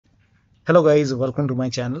Hello guys, welcome to my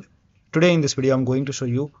channel. Today in this video I'm going to show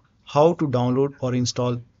you how to download or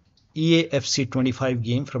install EAFC 25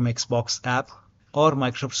 game from Xbox app or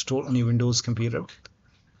Microsoft Store on your Windows computer.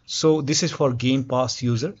 So this is for Game Pass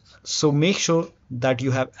user. So make sure that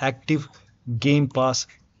you have active Game Pass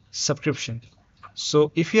subscription.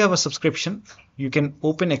 So if you have a subscription, you can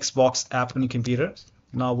open Xbox app on your computer.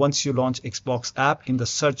 Now once you launch Xbox app, in the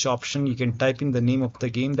search option you can type in the name of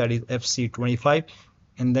the game, that is FC25,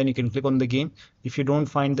 and then you can click on the game. If you don't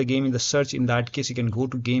find the game in the search, in that case you can go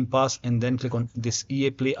to Game Pass and then click on this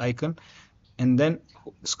EA Play icon and then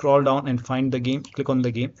scroll down and find the game, click on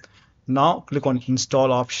the game. Now click on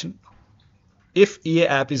install option. If EA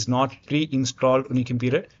app is not pre-installed on your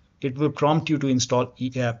computer, it will prompt you to install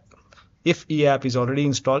EA app. If EA app is already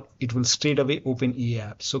installed, it will straight away open EA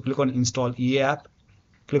app. So click on install EA app,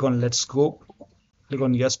 click on let's go, click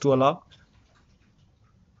on yes to allow.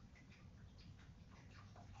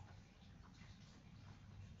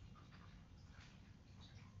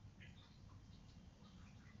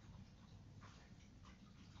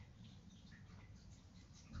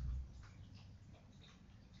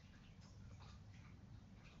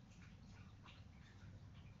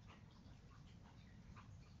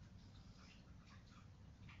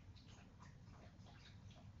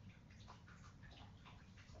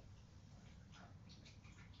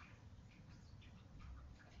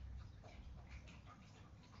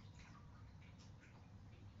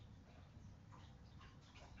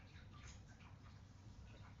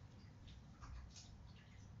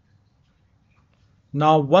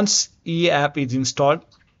 Now once EA app is installed,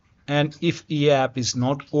 and if EA app is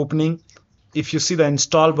not opening, if you see the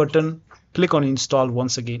install button, click on install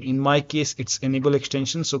once again. In my case it's enable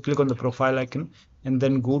extension, so click on the profile icon and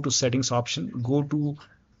then go to settings option, go to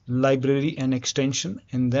library and extension,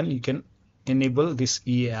 and then you can enable this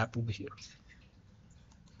EA app over here,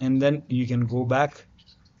 and then you can go back.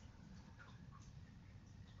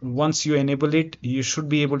 Once you enable it, you should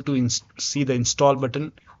be able to see the install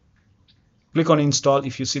button. Click on install.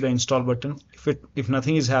 If you see the install button, if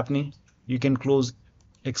nothing is happening, you can close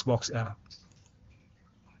Xbox app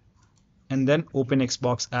and then open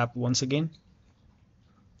Xbox app once again,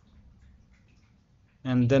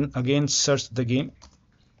 and then again search the game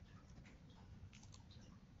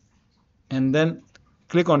and then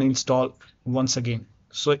click on install once again.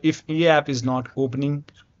 So if EA app is not opening,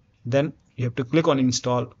 then you have to click on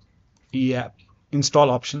install EA app,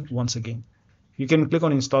 install option once again. You can click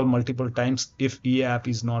on install multiple times if EA app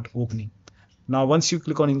is not opening. Now once you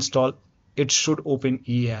click on install, it should open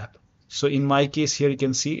EA app. So in my case here you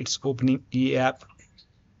can see it's opening EA app,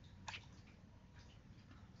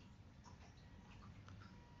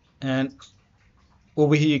 and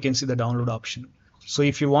over here you can see the download option. So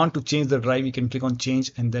if you want to change the drive, you can click on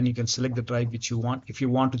change and then you can select the drive which you want. If you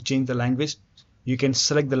want to change the language, you can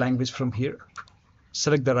select the language from here,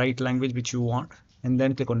 select the right language which you want, and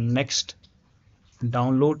then click on next,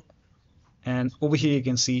 download, and over here you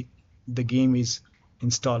can see the game is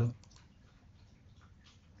installing.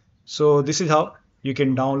 So this is how you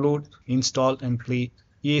can download, install, and play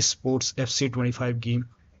EA Sports FC25 game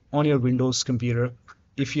on your Windows computer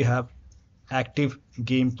if you have active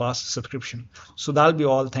Game Pass subscription. So that'll be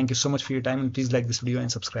all. Thank you so much for your time, and please like this video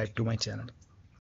and subscribe to my channel.